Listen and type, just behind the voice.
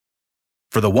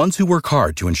For the ones who work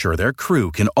hard to ensure their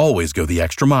crew can always go the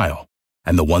extra mile,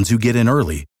 and the ones who get in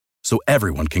early so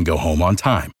everyone can go home on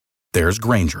time, there's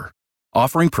Grainger,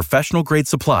 offering professional-grade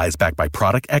supplies backed by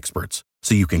product experts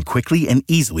so you can quickly and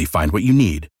easily find what you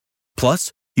need.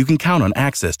 Plus, you can count on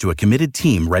access to a committed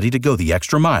team ready to go the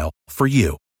extra mile for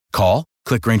you. Call,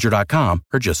 click Grainger.com,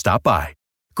 or just stop by.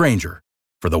 Grainger,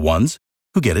 for the ones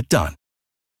who get it done.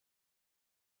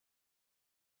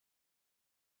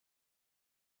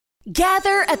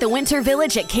 Gather at the Winter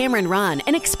Village at Cameron Run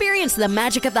and experience the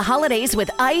magic of the holidays with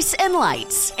ice and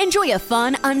lights. Enjoy a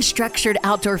fun, unstructured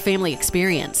outdoor family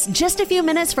experience just a few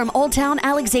minutes from Old Town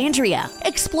Alexandria.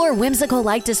 Explore whimsical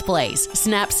light displays,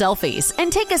 snap selfies,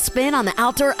 and take a spin on the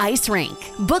outdoor ice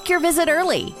rink. Book your visit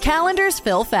early. Calendars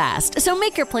fill fast, so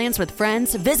make your plans with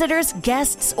friends, visitors,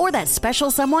 guests, or that special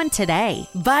someone today.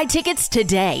 Buy tickets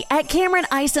today at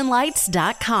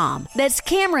CameronIceandLights.com. That's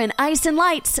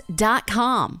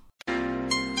CameronIceandLights.com.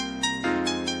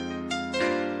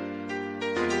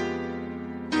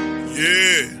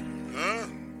 Yeah, huh?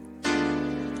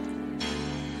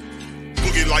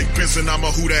 Boogie like Benson, I'm a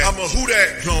who that. I'm a who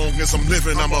that. Long as I'm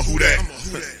living, I'm a who that.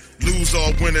 Lose or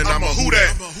winning, I'm a who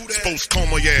that. Sports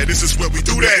coma, yeah, this is where we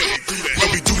do that. Where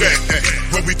we do that,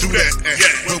 where we do that,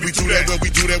 where we do that, where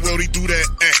we do that, where we do that,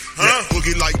 huh?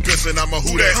 Boogie like Benson, I'm a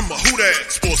who that. I'm a who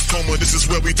that. Sports coma, this is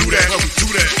where we do that. Where we do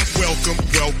that. Welcome,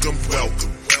 welcome,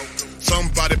 welcome.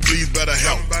 Somebody please better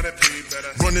help.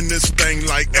 Running this thing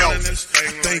like elf. I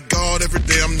thank God every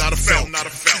day I'm not a felt.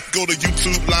 Go to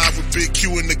YouTube Live with Big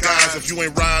Q and the guys. If you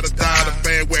ain't ride or die, the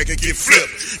bandwagon get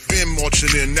flipped. Been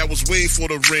marching in, that was way for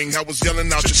the ring. I was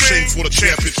yelling out your shame for the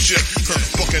championship.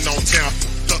 Fucking on town,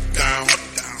 duck down.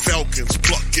 Falcons,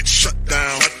 pluck, get shut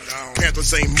down.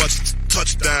 Panthers ain't much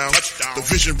touchdown. The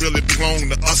vision really belong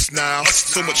to us now.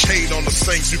 So much hate on the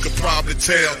Saints, you could probably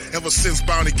tell. Ever since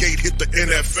Bounty Gate hit the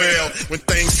NFL, when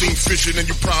things seem fishy and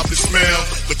you probably smell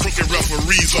the crooked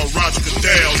referees or Roger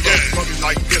Goodell. Yeah, probably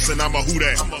like this and I'm a who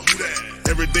that.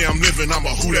 Every day I'm living, I'm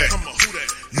a who that.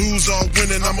 Lose or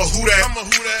winning, I'm a who that.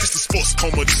 It's the sports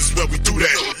coma, this is where we do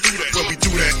that. Where we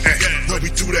do that, where we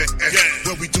do that,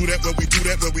 where we do that, where we do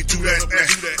that, where we do that.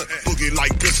 Boogie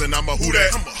like Benson, I'm a who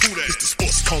that. It's the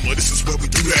sports coma, this is where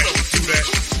we do that. You're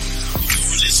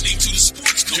listening to the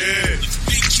Sports Coma with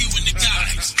Big Q and the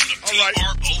guys on the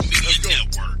PRO Media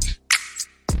Network.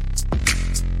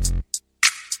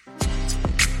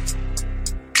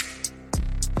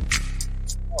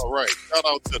 All right, shout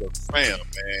out to the fam,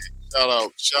 man.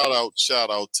 Shout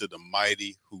out to the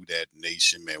mighty Who Dat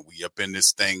Nation, man. We up in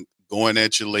this thing, going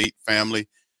at you late, family.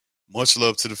 Much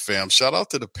love to the fam. Shout out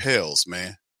to the Pels,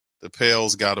 man. The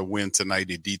Pels got a win tonight.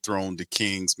 They dethroned the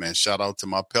Kings, man. Shout out to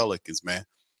my Pelicans, man.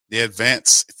 They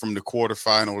advanced from the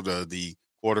quarterfinal to the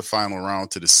quarterfinal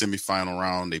round to the semifinal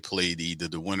round. They played either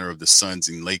the winner of the Suns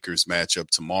and Lakers matchup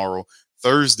tomorrow.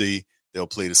 Thursday, they'll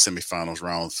play the semifinals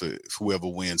round for whoever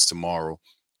wins tomorrow.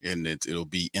 And it'll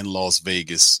be in Las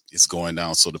Vegas. It's going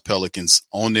down. So the Pelicans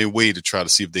on their way to try to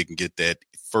see if they can get that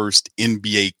first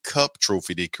NBA Cup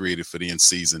trophy they created for the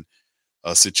in-season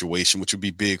situation, which would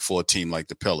be big for a team like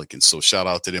the Pelicans. So shout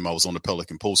out to them. I was on the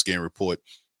Pelican post-game report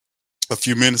a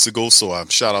few minutes ago. So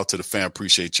shout out to the fam.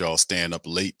 Appreciate y'all staying up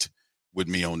late with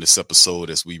me on this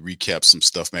episode as we recap some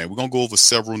stuff, man. We're going to go over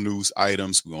several news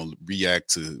items. We're going to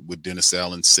react to what Dennis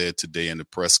Allen said today in the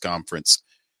press conference.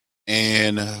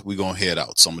 And we're going to head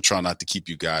out. So I'm going to try not to keep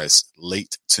you guys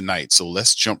late tonight. So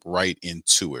let's jump right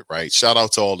into it, right? Shout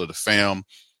out to all of the fam.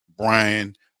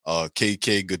 Brian,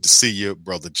 KK, good to see you.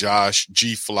 Brother Josh,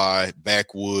 G-Fly,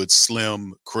 Backwoods,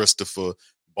 Slim, Christopher,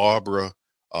 Barbara,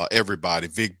 everybody.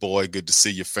 Big Boy, good to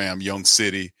see you, fam. Young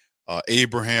City.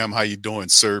 Abraham, how you doing,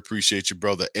 sir? Appreciate you,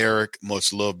 brother. Eric,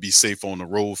 much love. Be safe on the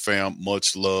road, fam.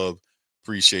 Much love.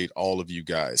 Appreciate all of you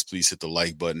guys. Please hit the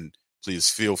like button.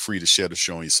 Please feel free to share the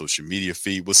show on your social media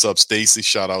feed. What's up, Stacy?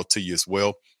 Shout out to you as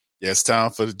well. Yeah, it's time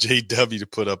for the JW to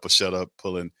put up a shut up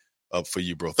pulling up for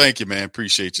you, bro. Thank you, man.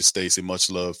 Appreciate you, Stacy.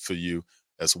 Much love for you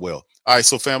as well. All right,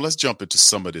 so fam, let's jump into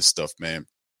some of this stuff, man.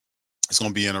 It's going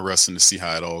to be interesting to see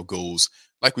how it all goes.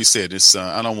 Like we said, it's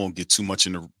I don't want to get too much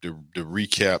in the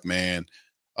recap, man.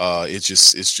 It's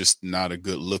just not a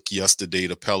good look yesterday.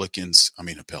 The Pelicans.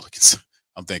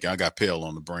 I'm thinking I got Pale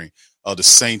on the brain. The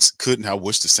Saints couldn't. I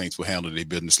wish the Saints would handle their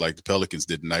business like the Pelicans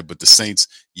did tonight. But the Saints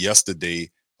yesterday,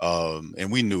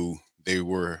 and we knew they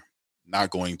were not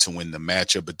going to win the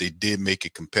matchup, but they did make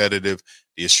it competitive.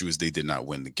 The issue is they did not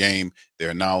win the game.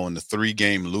 They're now on the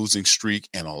 3-game losing streak,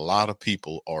 and a lot of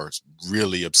people are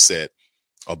really upset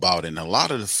about it. And a lot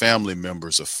of the family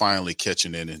members are finally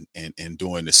catching in and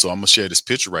doing this. So I'm going to share this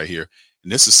picture right here.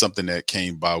 And this is something that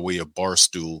came by way of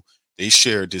Barstool. They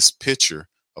shared this picture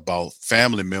about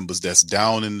family members that's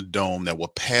down in the dome that were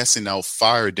passing out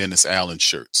Fire Dennis Allen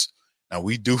shirts. Now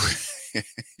we do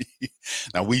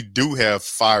have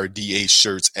Fire DA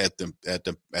shirts at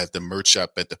the merch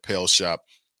shop, at the Pale Shop.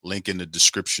 Link in the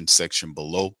description section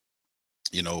below.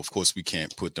 You know, of course, we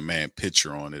can't put the man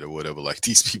picture on it or whatever like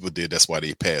these people did. That's why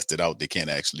they passed it out. They can't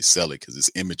actually sell it because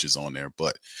his image is on there.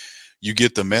 But you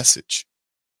get the message.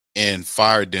 And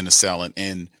Fire Dennis Allen.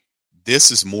 And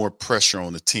this is more pressure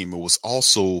on the team. It was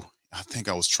also, I think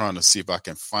I was trying to see if I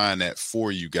can find that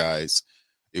for you guys.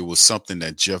 It was something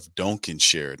that Jeff Duncan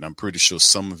shared. And I'm pretty sure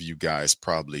some of you guys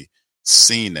probably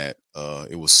seen that.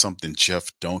 It was something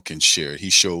Jeff Duncan shared. He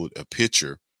showed a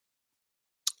picture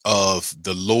of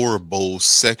the lower bowl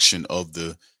section of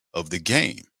the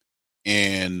game.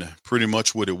 And pretty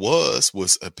much what it was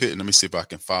a pit. Let me see if I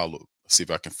can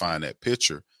find that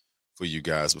picture for you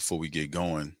guys before we get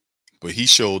going. But he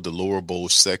showed the lower bowl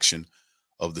section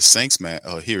of the Saints mat.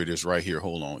 Here it is right here.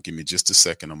 Hold on. Give me just a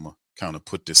second. I'm going to kind of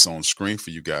put this on screen for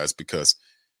you guys because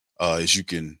as you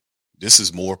can, this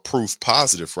is more proof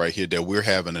positive right here that we're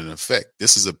having an effect.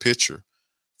 This is a picture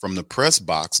from the press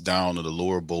box down to the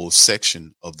lower bowl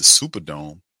section of the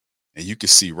Superdome. And you can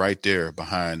see right there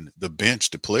behind the bench,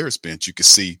 the players bench, you can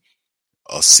see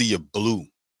a sea of blue,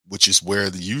 which is where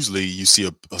usually you see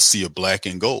a sea of black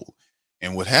and gold.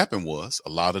 And what happened was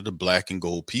a lot of the black and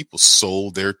gold people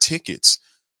sold their tickets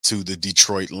to the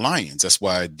Detroit Lions. That's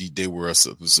why it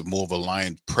was more of a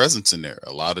Lion presence in there.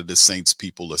 A lot of the Saints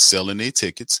people are selling their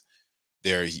tickets.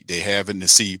 They having to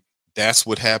see that's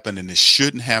what happened. And it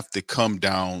shouldn't have to come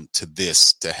down to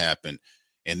this to happen.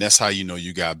 And that's how you know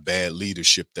you got bad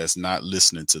leadership that's not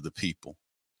listening to the people.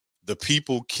 The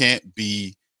people can't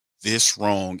be this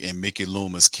wrong and Mickey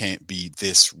Loomis can't be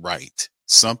this right.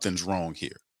 Something's wrong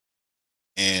here.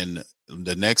 And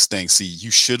the next thing, see,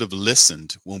 you should have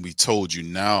listened when we told you.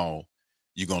 Now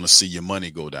you're going to see your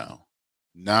money go down.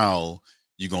 Now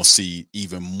you're going to see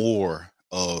even more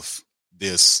of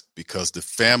this because the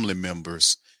family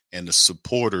members and the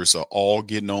supporters are all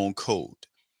getting on code.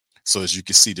 So as you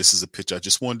can see, this is a picture. I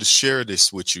just wanted to share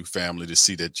this with you, family, to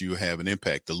see that you have an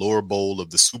impact. The lower bowl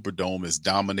of the Superdome is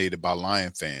dominated by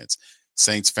Lion fans.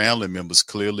 Saints family members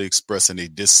clearly expressing a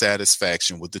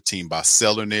dissatisfaction with the team by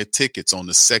selling their tickets on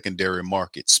the secondary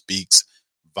market speaks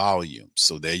volumes.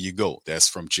 So there you go. That's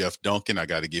from Jeff Duncan. I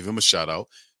got to give him a shout out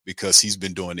because he's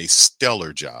been doing a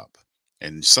stellar job.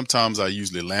 And sometimes I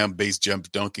usually lambaste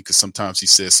Jeff Duncan because sometimes he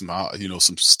says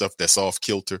some stuff that's off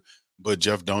kilter. But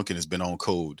Jeff Duncan has been on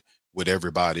code with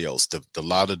everybody else. A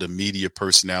lot of the media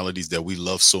personalities that we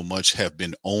love so much have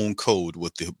been on code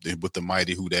with the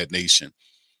mighty Who Dat Nation.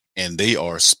 And they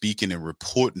are speaking and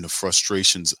reporting the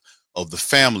frustrations of the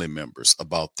family members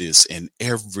about this, and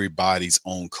everybody's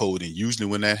on code. And usually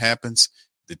when that happens,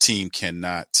 the team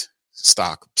cannot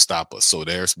stop us. So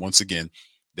there's, once again,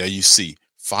 there you see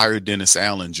Fire Dennis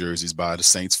Allen jerseys by the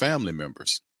Saints family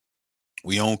members.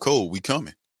 We on code. We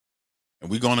coming.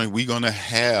 And we're gonna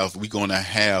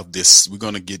have this. We're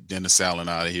gonna get Dennis Allen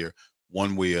out of here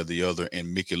one way or the other,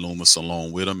 and Mickey Loomis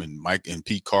along with him, and Mike and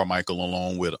Pete Carmichael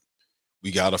along with him. We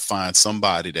got to find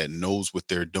somebody that knows what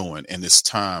they're doing, and it's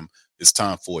time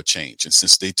for a change. And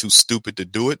since they too stupid to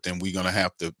do it, then we're gonna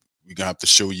have to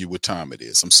show you what time it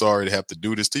is. I'm sorry to have to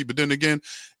do this to you, but then again,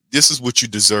 this is what you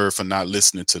deserve for not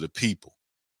listening to the people.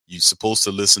 You're supposed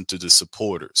to listen to the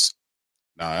supporters.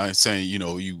 Now, I ain't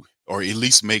saying or at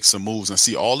least make some moves. And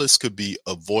see, all this could be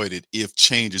avoided if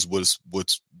changes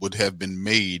would have been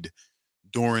made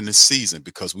during the season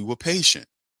because we were patient.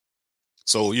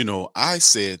 So, I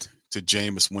said to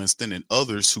Jameis Winston and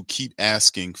others who keep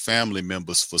asking family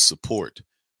members for support,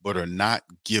 but are not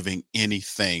giving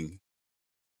anything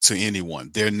to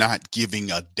anyone. They're not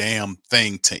giving a damn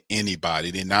thing to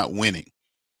anybody. They're not winning.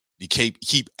 You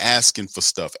keep asking for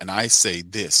stuff. And I say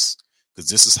this, because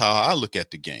this is how I look at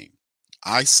the game.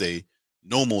 I say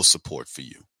no more support for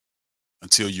you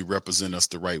until you represent us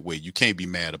the right way. You can't be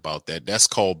mad about that. That's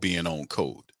called being on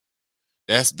code.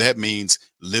 That means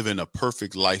living a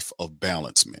perfect life of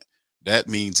balancement. That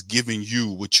means giving you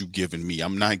what you giving me.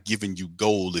 I'm not giving you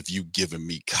gold if you giving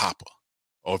me copper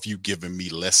or if you giving me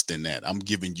less than that. I'm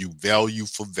giving you value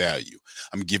for value.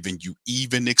 I'm giving you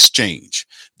even exchange.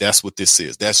 That's what this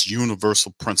is. That's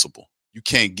universal principle. You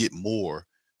can't get more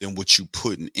than what you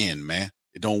putting in, man.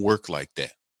 It don't work like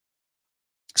that.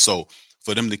 So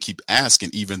for them to keep asking,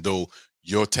 even though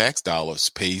your tax dollars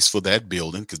pays for that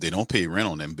building, because they don't pay rent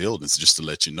on them buildings, just to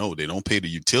let you know, they don't pay the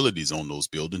utilities on those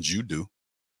buildings. You do.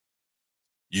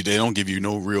 They don't give you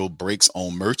no real breaks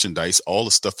on merchandise. All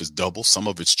the stuff is double. Some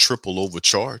of it's triple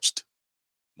overcharged.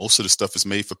 Most of the stuff is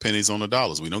made for pennies on the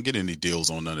dollars. We don't get any deals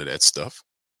on none of that stuff.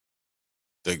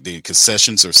 The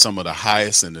concessions are some of the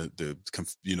highest in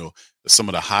some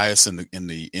of the highest in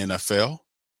the NFL.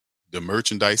 The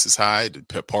merchandise is high,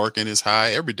 the parking is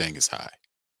high, everything is high.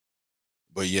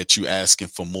 But yet you asking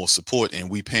for more support, and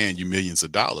we paying you millions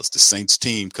of dollars. The Saints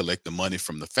team collect the money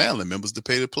from the family members to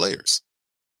pay the players.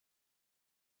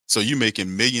 So you're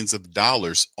making millions of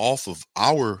dollars off of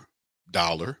our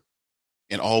dollar,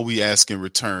 and all we ask in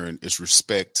return is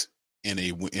respect and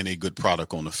a good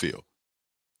product on the field.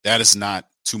 That is not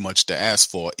too much to ask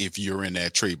for if you're in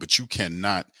that trade, but you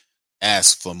cannot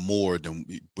ask for more than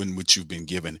what you've been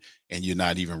given, and you're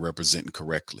not even representing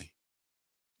correctly.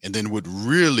 And then what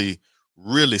really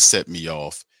set me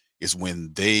off is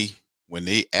when they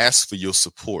ask for your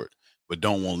support, but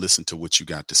don't want to listen to what you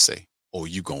got to say. Or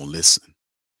you gonna listen.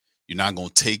 You're not gonna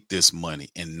take this money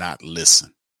and not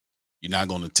listen. You're not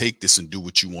gonna take this and do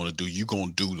what you want to do. You're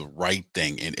gonna do the right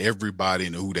thing. And everybody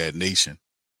in the Who Dat Nation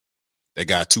that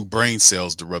got two brain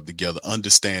cells to rub together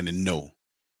understand and know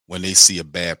when they see a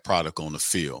bad product on the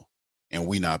field, and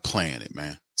we not playing it,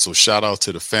 man. So shout out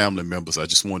to the family members. I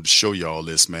just wanted to show y'all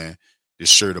this, man. This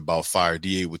shirt about Fire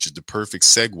DA, which is the perfect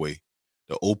segue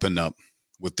to open up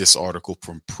with this article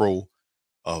from Pro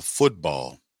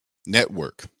Football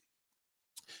Network.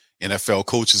 NFL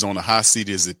coaches on the hot seat.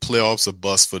 Is it playoffs or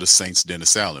bust for the Saints?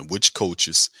 Dennis Allen. Which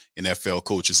coaches, NFL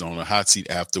coaches, on the hot seat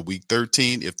after week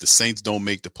 13? If the Saints don't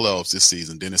make the playoffs this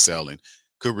season, Dennis Allen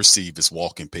could receive his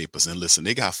walking papers. And listen,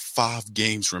 they got 5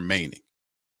 games remaining.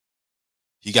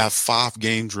 He got 5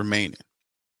 games remaining.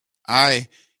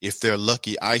 If they're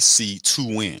lucky, I see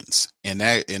 2 wins, and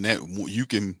that you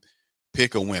can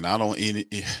pick a win.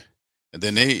 And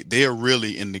then they are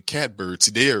really in the catbird.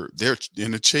 See, they're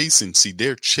in the chasing. See,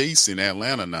 they're chasing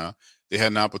Atlanta now. They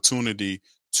had an opportunity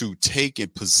to take in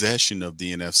possession of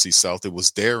the NFC South. It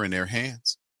was there in their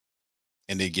hands,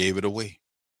 and they gave it away.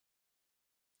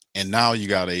 And now you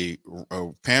got a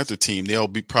Panther team. They'll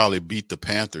probably beat the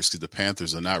Panthers because the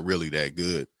Panthers are not really that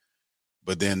good.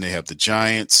 But then they have the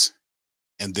Giants.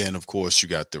 And then, of course, you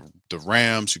got the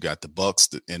Rams, you got the Bucks,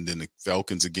 and then the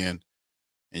Falcons again,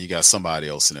 and you got somebody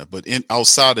else in there. But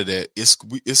outside of that,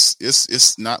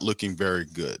 it's not looking very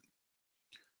good.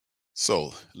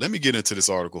 So let me get into this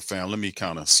article, fam. Let me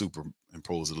kind of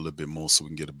superimpose it a little bit more so we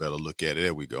can get a better look at it.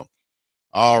 There we go.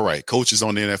 All right, coaches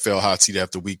on the NFL hot seat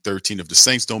after week 13. If the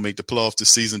Saints don't make the playoffs this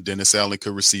season, Dennis Allen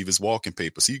could receive his walking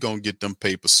papers. He's going to get them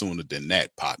papers sooner than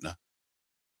that, partner.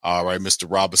 All right, Mr.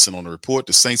 Robinson on the report.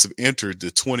 The Saints have entered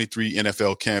the 23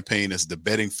 NFL campaign as the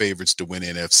betting favorites to win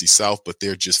NFC South, but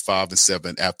they're just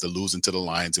 5-7 after losing to the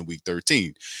Lions in week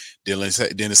 13.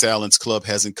 Dennis Allen's club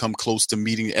hasn't come close to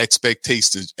meeting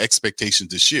expectations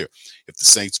this year. If the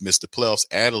Saints miss the playoffs,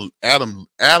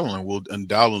 Allen will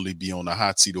undoubtedly be on the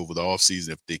hot seat over the offseason.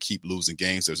 If they keep losing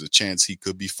games, there's a chance he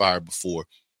could be fired before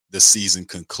the season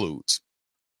concludes.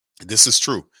 This is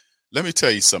true. Let me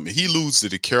tell you something. He loses to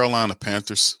the Carolina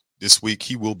Panthers this week,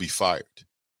 he will be fired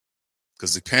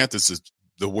because the Panthers is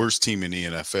the worst team in the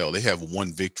NFL. They have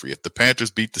 1 victory. If the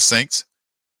Panthers beat the Saints,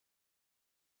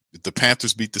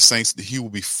 he will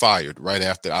be fired right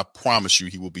after. I promise you,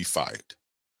 he will be fired.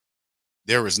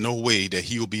 There is no way that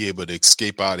he will be able to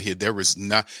escape out of here. There is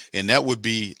not, and that would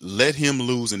be let him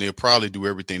lose, and they'll probably do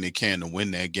everything they can to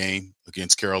win that game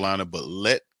against Carolina. But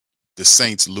let the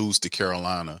Saints lose to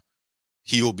Carolina,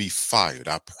 he'll be fired.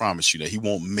 I promise you that he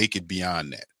won't make it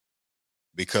beyond that,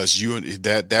 because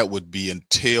that would be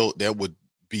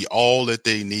all that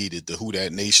they needed. The Who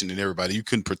Dat Nation and everybody, you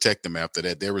couldn't protect them after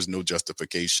that. There was no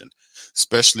justification,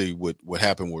 especially with what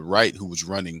happened with Wright, who was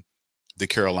running the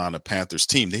Carolina Panthers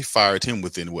team. They fired him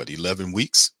within 11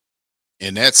 weeks,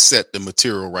 and that set the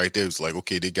material right there. It's like,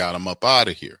 okay, they got him up out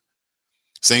of here.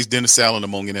 Saints Dennis Allen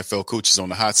among NFL coaches on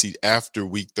the hot seat after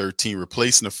week 13.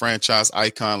 Replacing a franchise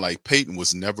icon like Peyton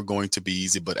was never going to be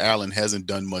easy, but Allen hasn't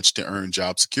done much to earn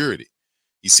job security.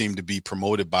 He seemed to be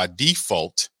promoted by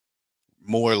default,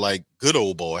 more like good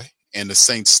old boy, and the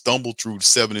Saints stumbled through the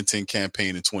 7-10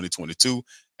 campaign in 2022,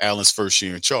 Allen's first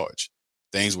year in charge.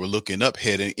 Things were looking up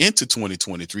heading into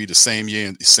 2023, the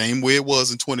same way it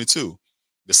was in 22.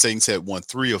 The Saints had won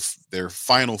 3 of their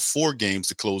final 4 games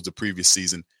to close the previous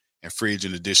season, and free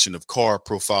agent addition of Carr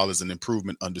profile as an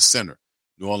improvement under center.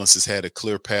 New Orleans has had a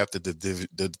clear path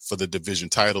for the division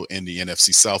title in the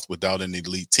NFC South without an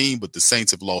elite team, but the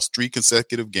Saints have lost 3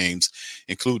 consecutive games,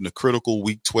 including a critical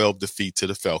Week 12 defeat to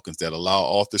the Falcons that allow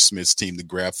Arthur Smith's team to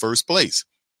grab first place.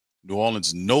 New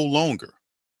Orleans no longer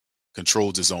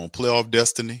controls his own playoff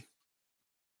destiny.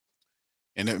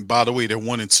 And then, by the way, they're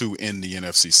 1-2 in the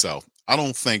NFC South. I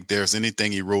don't think there's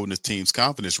anything eroding the team's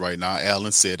confidence right now.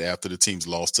 Allen said after the team's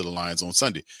lost to the Lions on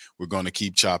Sunday, we're going to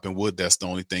keep chopping wood. That's the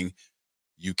only thing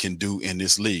you can do in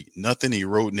this league. Nothing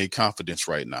eroding their confidence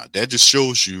right now. That just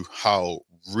shows you how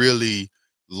really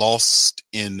lost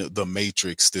in the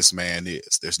matrix this man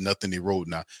is. There's nothing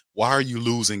eroding now. Why are you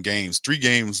losing games? 3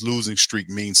 games losing streak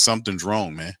means something's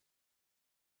wrong, man.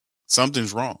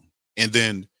 Something's wrong. And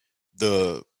then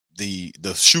the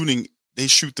shooting, they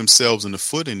shoot themselves in the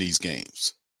foot in these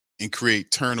games and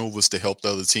create turnovers to help the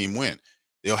other team win.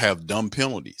 They'll have dumb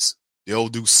penalties. They'll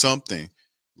do something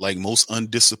like most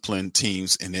undisciplined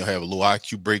teams, and they'll have low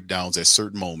IQ breakdowns at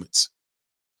certain moments.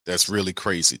 That's really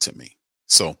crazy to me.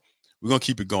 So we're going to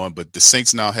keep it going, but the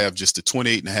Saints now have just a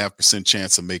 28.5%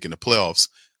 chance of making the playoffs,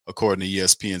 according to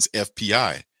ESPN's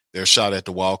FPI. Their shot at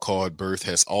the wild card berth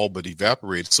has all but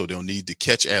evaporated, so they'll need to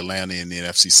catch Atlanta in the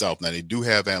NFC South. Now, they do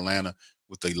have Atlanta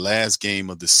with the last game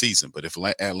of the season, but if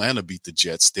Atlanta beat the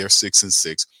Jets, they're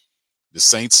 6-6. The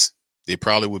Saints, they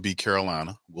probably would beat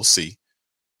Carolina. We'll see.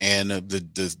 And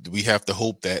we have to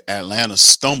hope that Atlanta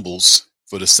stumbles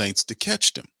for the Saints to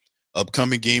catch them.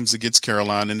 Upcoming games against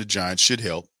Carolina and the Giants should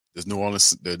help. New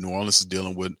Orleans is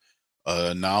dealing with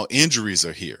now injuries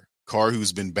are here. Carr,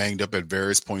 who's been banged up at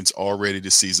various points already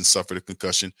this season, suffered a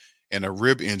concussion and a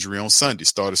rib injury on Sunday.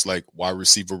 Starters like wide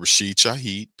receiver Rashid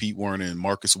Shaheed, Pete Werner, and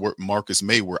Marcus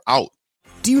May were out.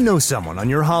 Do you know someone on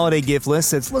your holiday gift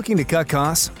list that's looking to cut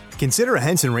costs? Consider a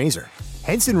Henson razor.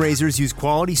 Henson razors use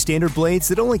quality standard blades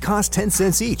that only cost 10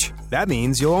 cents each. That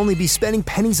means you'll only be spending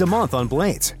pennies a month on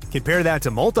blades. Compare that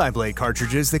to multi-blade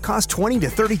cartridges that cost 20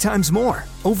 to 30 times more.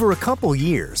 Over a couple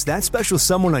years, that special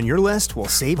someone on your list will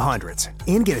save hundreds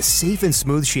and get a safe and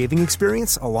smooth shaving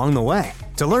experience along the way.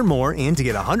 To learn more and to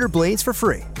get 100 blades for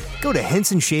free, go to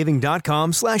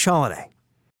hensonshaving.com/holiday.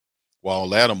 While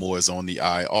Lattimore is on the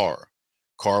IR.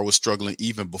 Carr was struggling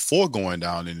even before going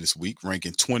down in this week,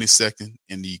 ranking 22nd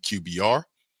in the QBR.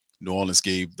 New Orleans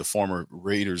gave the former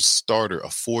Raiders starter a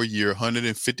 4-year,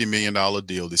 $150 million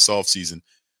deal this offseason,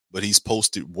 but he's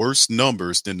posted worse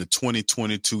numbers than the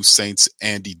 2022 Saints'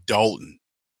 Andy Dalton.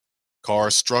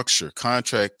 Carr's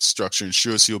contract structure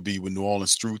ensures he'll be with New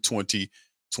Orleans through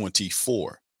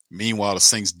 2024. Meanwhile, the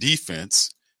Saints'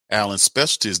 defense, Allen's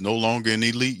specialty, is no longer an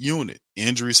elite unit.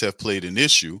 Injuries have played an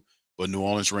issue, but New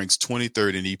Orleans ranks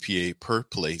 23rd in EPA per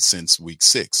play since week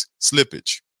 6.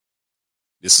 Slippage.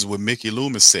 This is what Mickey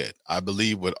Loomis said. I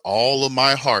believe with all of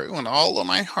my heart, I believe in all of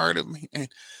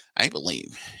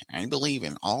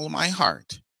my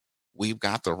heart, we've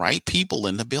got the right people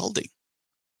in the building.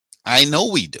 I know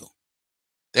we do.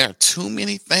 There are too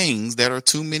many things that are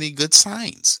too many good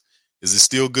signs. Is it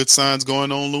still good signs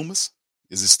going on, Loomis?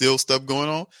 Is it still stuff going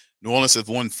on? New Orleans have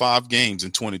won 5 games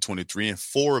in 2023, and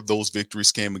 4 of those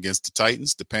victories came against the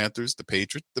Titans, the Panthers, the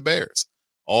Patriots, the Bears,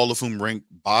 all of whom ranked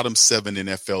bottom 7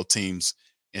 NFL teams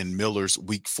in Miller's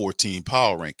Week 14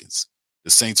 power rankings. The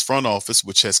Saints front office,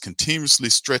 which has continuously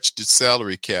stretched its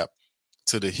salary cap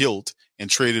to the hilt and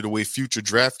traded away future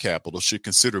draft capital, should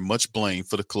consider much blame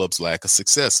for the club's lack of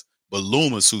success. But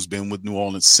Loomis, who's been with New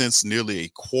Orleans since nearly a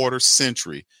quarter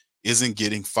century, isn't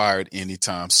getting fired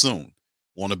anytime soon.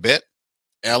 Want to bet?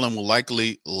 Allen will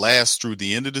likely last through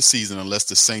the end of the season unless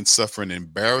the Saints suffer an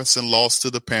embarrassing loss to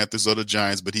the Panthers or the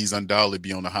Giants, but he's undoubtedly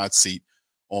be on the hot seat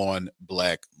on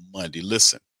Black Monday.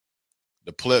 Listen,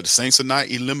 the Saints are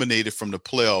not eliminated from the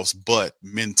playoffs, but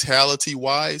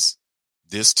mentality-wise,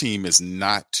 this team is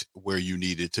not where you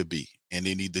need it to be, and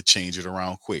they need to change it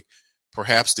around quick.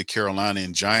 Perhaps the Carolina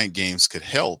and Giant games could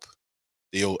help.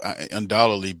 They'll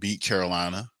undoubtedly beat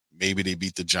Carolina. Maybe they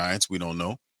beat the Giants. We don't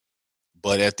know.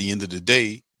 But at the end of the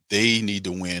day, they need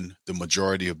to win the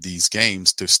majority of these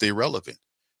games to stay relevant.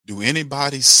 Do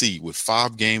anybody see, with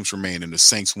 5 games remaining, the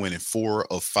Saints winning 4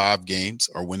 of 5 games,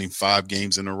 or winning 5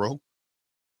 games in a row,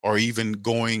 or even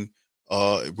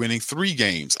winning 3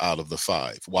 games out of the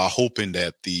 5 while hoping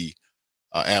that the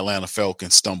Atlanta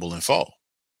Falcons stumble and fall?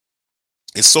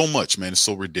 It's so much, man. It's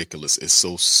so ridiculous. It's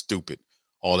so stupid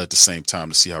all at the same time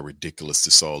to see how ridiculous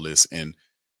this all is. And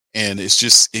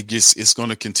it's going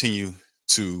to continue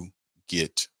to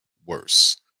get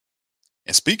worse.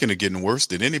 And speaking of getting worse,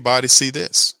 did anybody see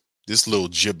this little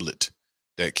giblet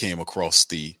that came across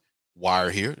the wire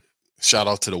here? Shout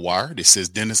out to the wire. It says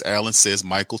Dennis Allen says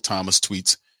Michael Thomas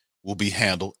tweets will be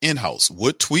handled in-house.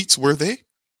 What tweets were they?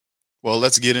 Well,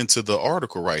 let's get into the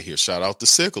article right here. Shout out to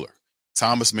Sigler.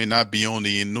 Thomas may not be on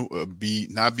the New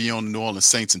Orleans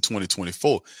Saints in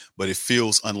 2024, but it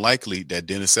feels unlikely that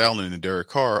Dennis Allen and Derek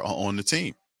Carr are on the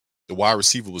team. The wide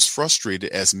receiver was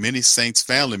frustrated, as many Saints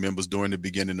family members, during the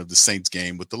beginning of the Saints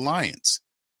game with the Lions.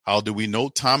 How do we know?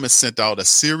 Thomas sent out a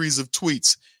series of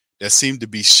tweets that seemed to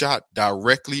be shot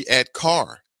directly at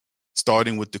Carr.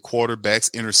 starting with the quarterback's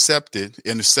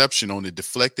interception on a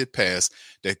deflected pass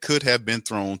that could have been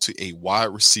thrown to a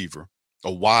wide receiver,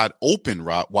 a wide open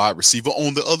wide receiver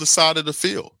on the other side of the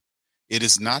field. It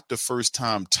is not the first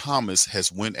time Thomas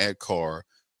has went at Carr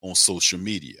on social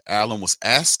media. Allen was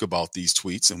asked about these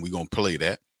tweets, and we're going to play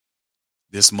that.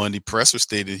 This Monday presser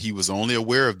stated he was only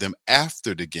aware of them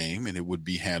after the game and it would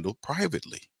be handled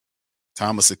privately.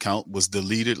 Thomas' account was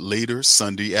deleted later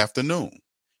Sunday afternoon.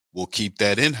 We'll keep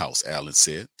that in-house, Allen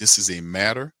said. This is a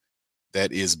matter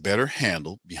that is better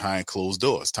handled behind closed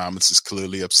doors. Thomas is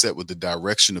clearly upset with the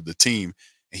direction of the team,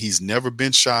 and he's never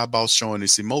been shy about showing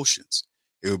his emotions.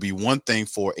 It would be one thing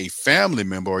for a family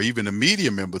member or even a media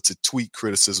member to tweet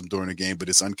criticism during a game, but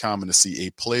it's uncommon to see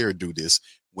a player do this.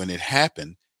 When it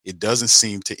happened, it doesn't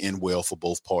seem to end well for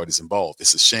both parties involved.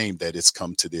 It's a shame that it's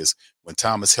come to this when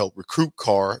Thomas helped recruit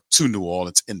Carr to New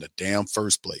Orleans in the damn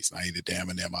first place. I ain't a damn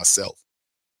in there myself.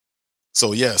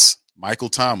 So, yes, Michael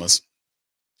Thomas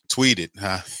tweeted.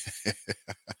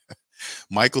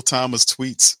 Michael Thomas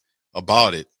tweets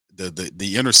about it.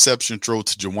 The interception throw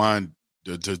to Juwan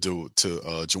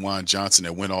Johnson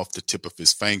that went off the tip of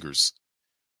his fingers.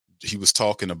 He was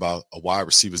talking about a wide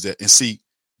receiver that, and see,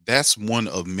 that's one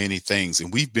of many things.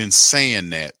 And we've been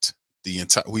saying that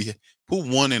we put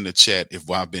one in the chat if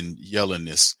I've been yelling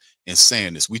this and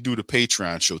saying this. We do the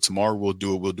Patreon show tomorrow. We'll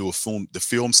do the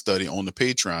film study on the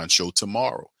Patreon show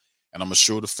tomorrow. And I'm going to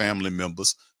show the family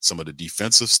members some of the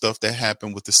defensive stuff that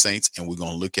happened with the Saints. And we're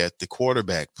going to look at the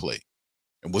quarterback play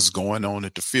and what's going on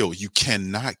at the field. You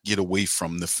cannot get away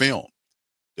from the film.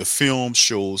 The film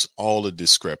shows all the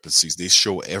discrepancies. They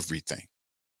show everything,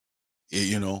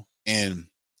 and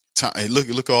look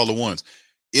at all the ones.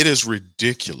 It is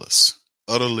ridiculous,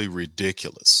 utterly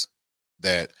ridiculous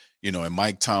that, and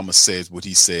Mike Thomas says what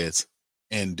he says,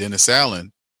 and Dennis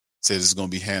Allen says it's going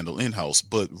to be handled in-house.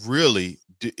 But really,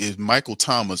 Michael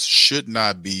Thomas should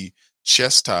not be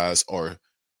chastised, or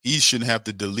he shouldn't have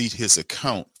to delete his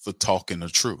account for talking the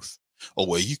truth. Oh,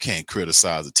 well, you can't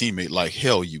criticize a teammate. Like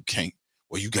hell you can't.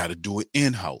 Well, you got to do it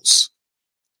in-house.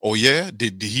 Oh, yeah?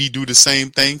 Did he do the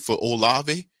same thing for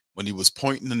Olave when he was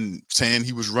pointing and saying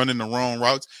he was running the wrong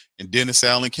routes, and Dennis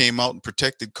Allen came out and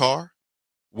protected Carr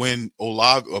when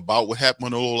about what happened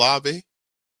with Olave?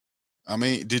 I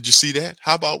mean, did you see that?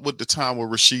 How about with the time with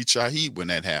Rashid Shaheed when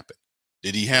that happened?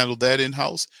 Did he handle that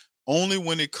in-house? Only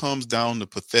when it comes down to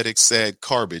pathetic, sad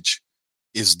garbage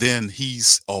is then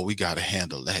we got to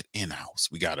handle that in-house.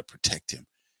 We got to protect him.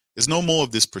 There's no more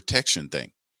of this protection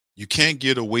thing. You can't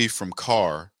get away from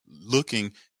Carr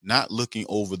not looking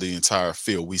over the entire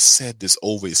field. We said this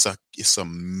over. It's a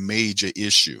major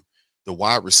issue. The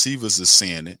wide receivers are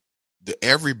seeing it.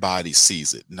 Everybody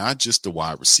sees it, not just the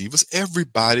wide receivers.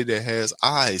 Everybody that has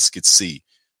eyes could see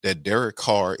that Derek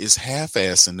Carr is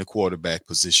half-assing the quarterback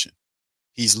position.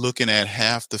 He's looking at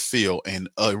half the field, and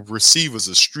receivers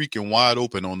are streaking wide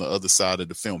open on the other side of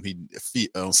the field.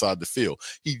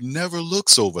 He never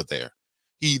looks over there.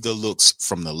 He either looks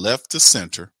from the left to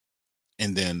center,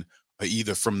 and then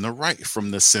either from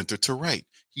the center to right.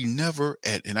 He never,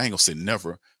 and I ain't gonna say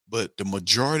never, but the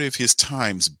majority of his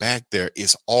times back there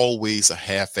is always a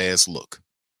half-ass look.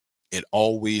 It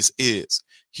always is.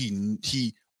 And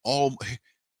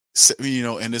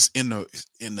it's in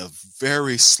a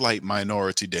very slight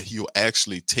minority that he'll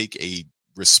actually take a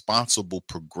responsible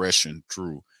progression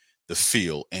through the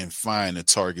field and find a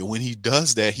target. When he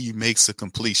does that, he makes a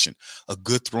completion, a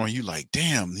good throw, and you like,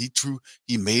 damn,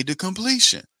 he made the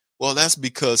completion. Well, that's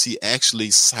because he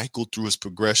actually cycled through his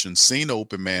progression, seen an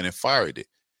open man, and fired it.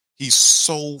 He's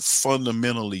so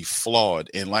fundamentally flawed.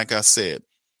 And like I said,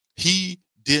 he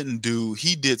did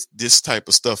this type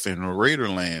of stuff in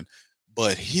Raiderland.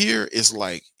 But here is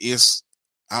like, it's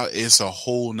a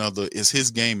whole nother, his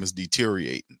game is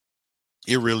deteriorating.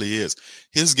 It really is.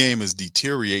 His game is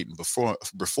deteriorating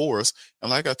before us. And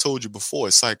like I told you before,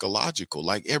 it's psychological,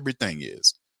 like everything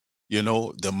is.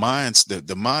 The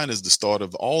mind is the start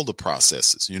of all the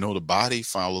processes. The body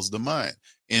follows the mind.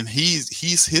 And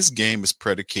his game is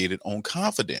predicated on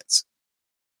confidence.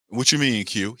 What you mean,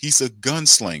 Q? He's a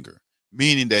gunslinger,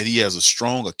 meaning that he has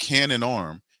a cannon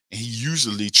arm. And he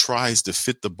usually tries to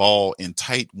fit the ball in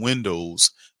tight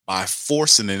windows by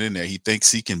forcing it in there. He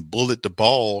thinks he can bullet the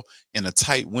ball in a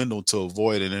tight window to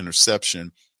avoid an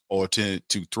interception or to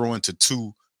throw into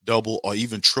two double or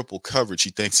even triple coverage. He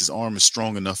thinks his arm is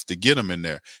strong enough to get him in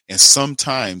there. And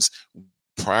sometimes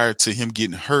prior to him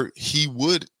getting hurt, he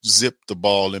would zip the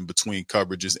ball in between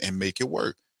coverages and make it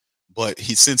work. But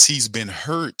since he's been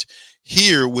hurt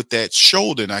here with that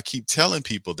shoulder, and I keep telling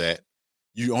people that,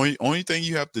 You only thing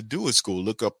you have to do is go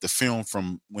look up the film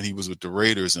from when he was with the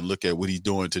Raiders and look at what he's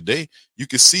doing today. You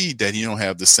can see that he don't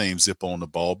have the same zip on the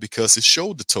ball because his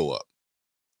shoulder toe up.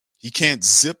 He can't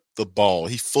zip the ball.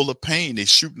 He's full of pain. They're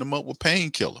shooting him up with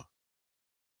painkiller.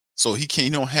 So he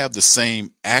don't have the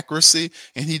same accuracy,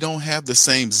 and he don't have the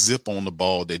same zip on the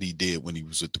ball that he did when he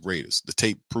was with the Raiders. The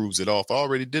tape proves it off. I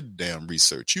already did the damn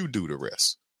research. You do the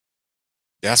rest.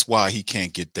 That's why he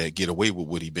can't get away with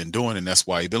what he's been doing, and that's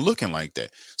why he's been looking like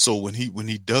that. So when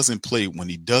he doesn't play, when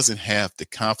he doesn't have the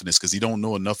confidence, because he don't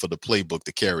know enough of the playbook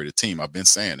to carry the team. I've been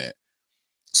saying that.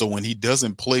 So when he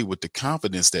doesn't play with the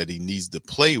confidence that he needs to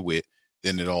play with,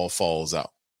 then it all falls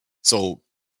out. So,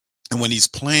 and when he's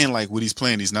playing like what he's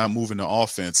playing, he's not moving the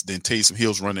offense. Then Taysom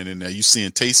Hill's running in there. You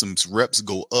seeing Taysom's reps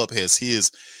go up as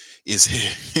his is,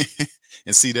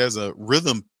 and see, there's a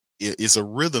rhythm. It's a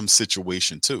rhythm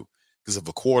situation too. Because if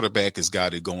a quarterback has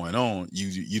got it going on,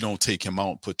 you don't take him out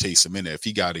and put Taysom in there. If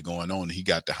he got it going on and he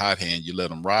got the hot hand, you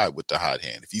let him ride with the hot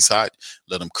hand. If he's hot,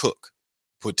 let him cook.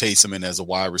 Put Taysom in as a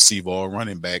wide receiver or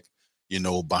running back,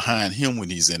 behind him when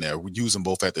he's in there. We use them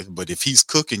both but if he's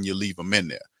cooking, you leave him in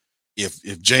there. If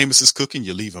Jameis is cooking,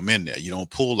 you leave him in there. You don't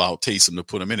pull out Taysom to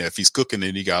put him in there. If he's cooking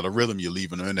and he got a rhythm, you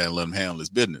leave him in there and let him handle his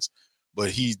business.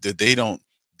 But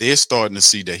they're starting to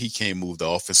see that he can't move the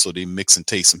offense, so they mixing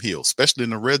Taysom Hill, especially in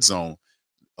the red zone.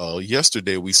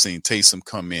 Yesterday, we seen Taysom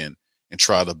come in and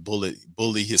try to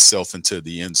bully himself into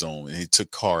the end zone, and he took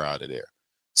Carr out of there.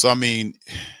 So, I mean,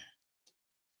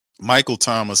 Michael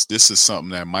Thomas, this is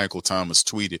something that Michael Thomas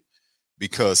tweeted,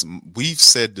 because we've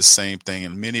said the same thing,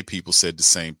 and many people said the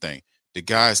same thing. The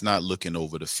guy's not looking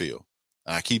over the field.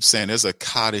 I keep saying there's a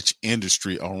cottage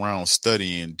industry around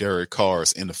studying Derek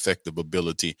Carr's ineffective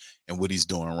ability and what he's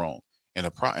doing wrong. And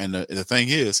the thing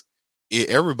is,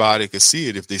 everybody can see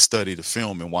it if they study the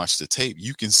film and watch the tape.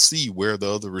 You can see where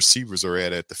the other receivers are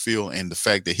at the field, and the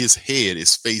fact that his head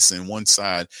is facing one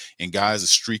side and guys are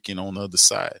streaking on the other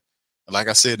side. Like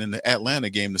I said, in the Atlanta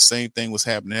game, the same thing was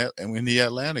happening in the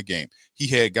Atlanta game. He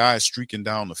had guys streaking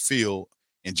down the field,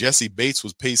 and Jesse Bates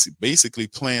was basically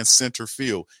playing center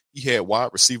field. He had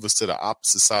wide receivers to the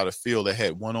opposite side of the field that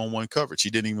had one-on-one coverage. He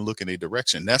didn't even look in their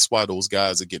direction. That's why those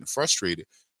guys are getting frustrated,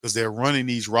 because they're running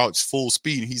these routes full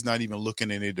speed, and he's not even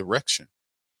looking in their direction.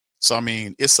 So, I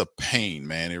mean, it's a pain,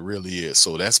 man. It really is.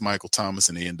 So that's Michael Thomas,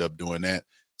 and they end up doing that.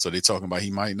 So they're talking about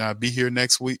he might not be here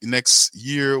next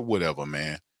year, whatever,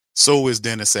 man. So is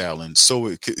Dennis Allen. So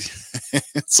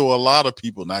a lot of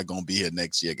people not going to be here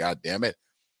next year. God damn it.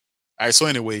 All right. So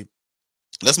anyway,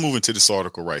 let's move into this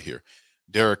article right here.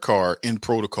 Derek Carr in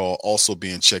protocol, also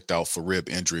being checked out for rib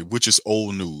injury, which is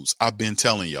old news. I've been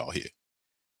telling y'all here.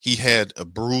 He had a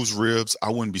bruised ribs. I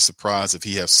wouldn't be surprised if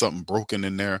he has something broken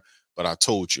in there. But I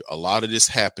told you, a lot of this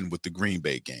happened with the Green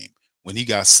Bay game. When he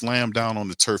got slammed down on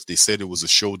the turf, they said it was a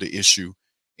shoulder issue.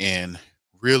 And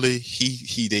really,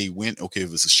 they went, okay,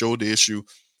 if it's a shoulder issue,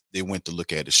 they went to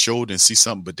look at his shoulder and see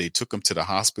something, but they took him to the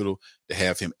hospital to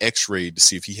have him x-rayed to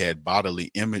see if he had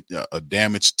bodily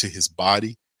damage to his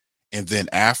body. And then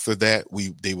after that,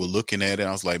 they were looking at it.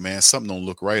 I was like, man, something don't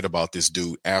look right about this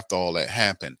dude after all that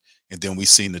happened. And then we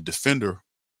seen the defender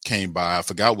came by, I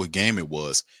forgot what game it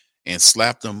was, and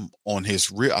slapped him on his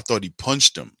rib. I thought he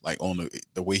punched him, like on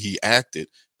the way he acted,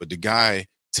 but the guy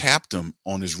tapped him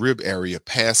on his rib area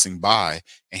passing by,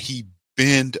 and he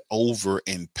bent over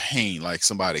in pain, like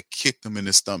somebody kicked him in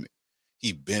the stomach.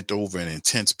 He bent over in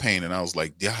intense pain, and I was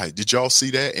like, yeah, did y'all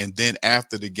see that? And then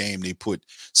after the game, they put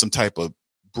some type of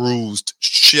bruised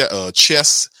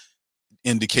chest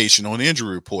indication on the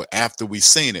injury report after we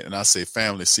seen it. And I say,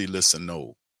 family, see, listen,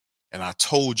 no. And I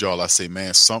told y'all, I say,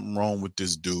 man, something wrong with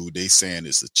this dude. They saying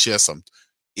it's a chest.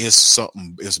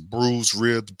 It's bruised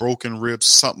ribs, broken ribs,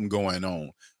 something going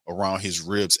on around his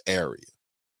ribs area.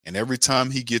 And every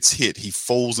time he gets hit, he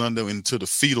folds under into the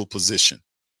fetal position.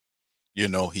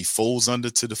 He folds under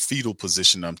to the fetal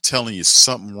position. I'm telling you,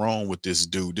 something wrong with this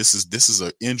dude. This is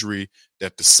an injury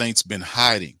that the Saints been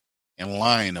hiding and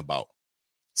lying about.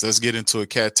 So let's get into it.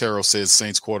 Cat Terrell says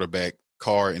Saints quarterback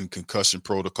Carr in concussion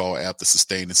protocol after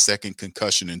sustaining second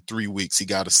concussion in 3 weeks. He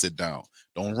got to sit down.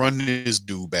 Don't run this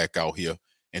dude back out here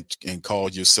and call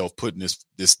yourself putting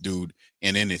this dude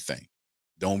in anything.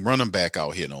 Don't run him back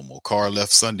out here no more. Carr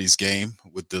left Sunday's game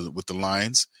with the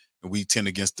Lions in Week 10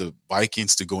 against the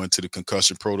Vikings to go into the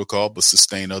concussion protocol, but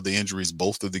sustained other injuries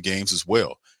both of the games as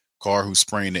well. Carr, who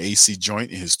sprained the AC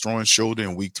joint in his throwing shoulder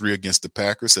in Week 3 against the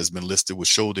Packers, has been listed with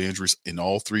shoulder injuries in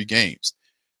all 3 games.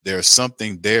 There's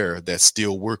something there that's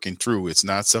still working through. It's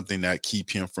not something that keep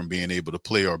him from being able to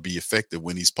play or be effective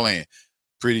when he's playing.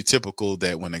 Pretty typical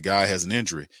that when a guy has an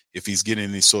injury, if he's getting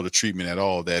any sort of treatment at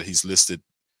all, that he's listed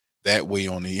that way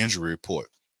on the injury report.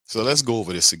 So let's go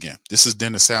over this again. This is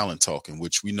Dennis Allen talking,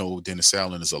 which we know Dennis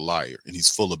Allen is a liar and he's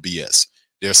full of BS.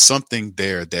 There's something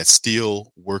there that's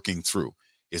still working through.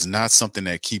 It's not something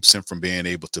that keeps him from being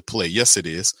able to play. Yes, it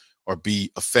is. Or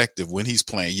be effective when he's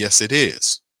playing. Yes, it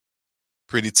is.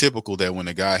 Pretty typical that when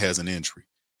a guy has an injury,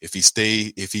 if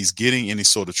he's getting any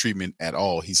sort of treatment at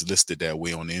all, he's listed that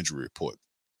way on the injury report.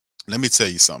 Let me tell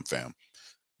you something, fam.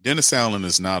 Dennis Allen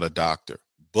is not a doctor,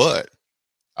 but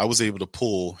I was able to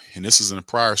pull, and this is in a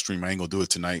prior stream. I ain't gonna do it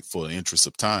tonight for the interest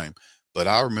of time, but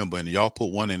I remember, and y'all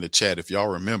put one in the chat if y'all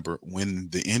remember when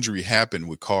the injury happened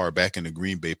with Carr back in the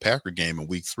Green Bay Packer game in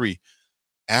week 3.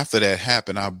 After that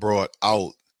happened, I brought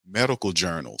out medical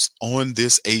journals on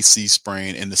this AC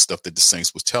sprain and the stuff that the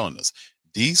Saints was telling us.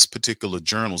 These particular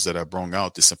journals that I brought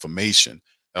out, this information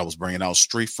that I was bringing out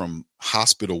straight from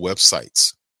hospital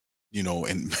websites,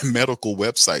 and medical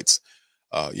websites,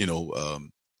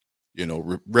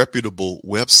 reputable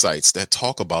websites that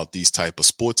talk about these type of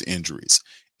sports injuries.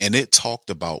 And it talked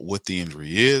about what the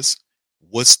injury is,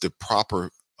 what's the proper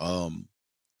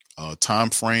time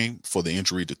frame for the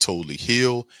injury to totally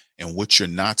heal, and what you're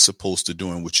not supposed to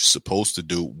do and what you're supposed to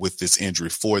do with this injury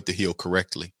for it to heal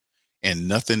correctly. And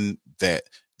nothing that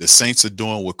the Saints are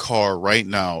doing with Carr right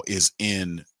now is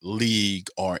in league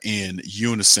or in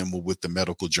unison with what the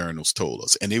medical journals told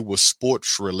us. And it was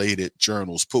sports related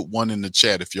journals. Put one in the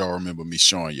chat if y'all remember me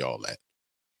showing y'all that.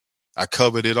 I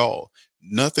covered it all.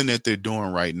 Nothing that they're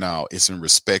doing right now is in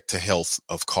respect to health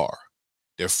of Carr.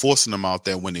 They're forcing him out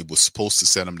there when they were supposed to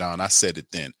set him down. I said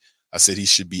it then. I said he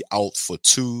should be out for for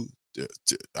 2 to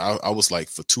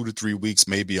 3 weeks,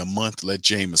 maybe a month. Let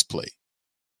Jameis play.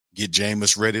 Get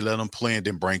Jameis ready, let him play, and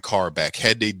then bring Carr back.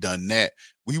 Had they done that,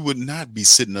 we would not be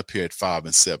sitting up here at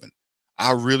 5-7.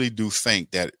 I really do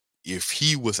think that if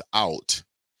he was out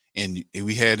and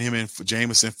we had him in for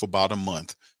Jameis in for about a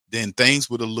month, then things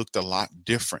would have looked a lot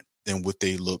different than what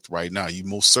they looked right now. You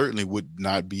most certainly would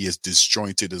not be as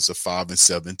disjointed as a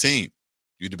 5-7 team.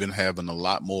 You'd have been having a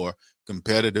lot more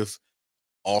competitive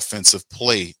offensive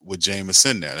play with Jameis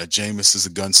in there. Now, Jameis is a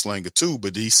gunslinger too,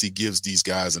 but DC gives these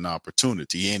guys an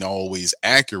opportunity. He ain't always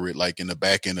accurate like in the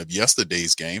back end of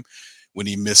yesterday's game when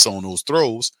he missed on those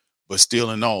throws, but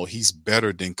still in all, he's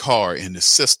better than Carr in the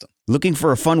system. Looking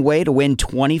for a fun way to win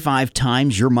 25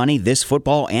 times your money this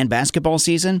football and basketball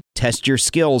season? Test your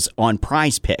skills on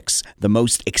Prize Picks, the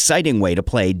most exciting way to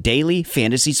play daily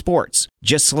fantasy sports.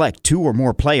 Just select 2 or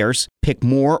more players, pick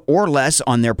more or less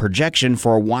on their projection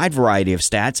for a wide variety of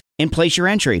stats, and place your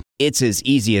entry. It's as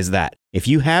easy as that. If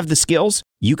you have the skills,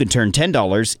 you can turn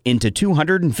 $10 into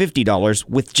 $250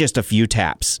 with just a few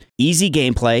taps. Easy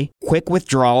gameplay, quick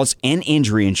withdrawals, and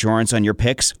injury insurance on your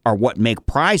picks are what make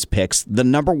Prize Picks the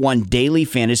 #1 daily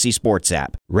fantasy sports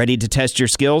app. Ready to test your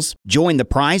skills? Join the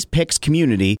Prize Picks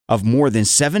community of more than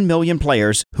 7 million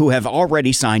players who have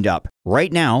already signed up.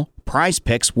 Right now, Prize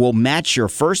Picks will match your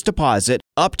first deposit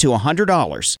up to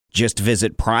 $100. Just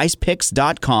visit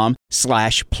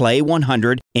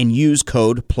prizepicks.com/play100 and use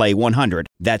code PLAY100.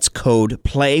 That's code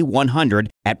PLAY100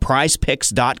 at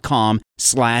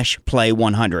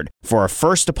prizepicks.com/play100 for a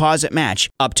first deposit match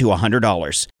up to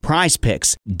 $100. Prize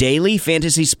Picks, daily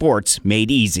fantasy sports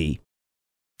made easy.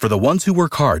 For the ones who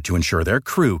work hard to ensure their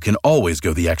crew can always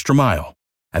go the extra mile,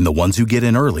 and the ones who get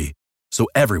in early so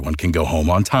everyone can go home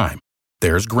on time,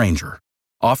 there's Grainger,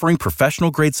 offering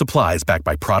professional-grade supplies backed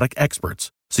by product experts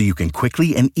so you can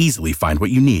quickly and easily find what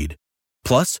you need.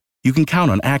 Plus, you can count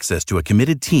on access to a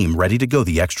committed team ready to go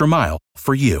the extra mile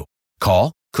for you.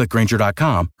 Call, click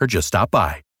Grainger.com, or just stop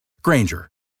by.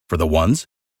 Grainger, for the ones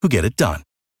who get it done.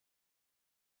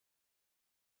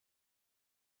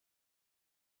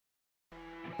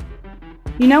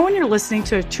 You know when you're listening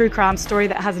to a true crime story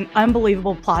that has an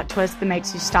unbelievable plot twist that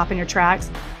makes you stop in your tracks?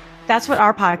 That's what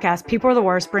our podcast, People Are the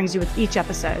Worst, brings you with each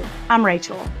episode. I'm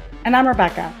Rachel. And I'm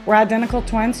Rebecca. We're identical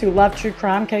twins who love true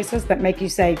crime cases that make you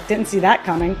say, didn't see that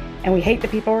coming, and we hate the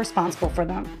people responsible for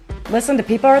them. Listen to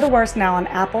People Are the Worst now on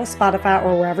Apple, Spotify,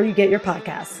 or wherever you get your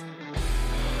podcasts.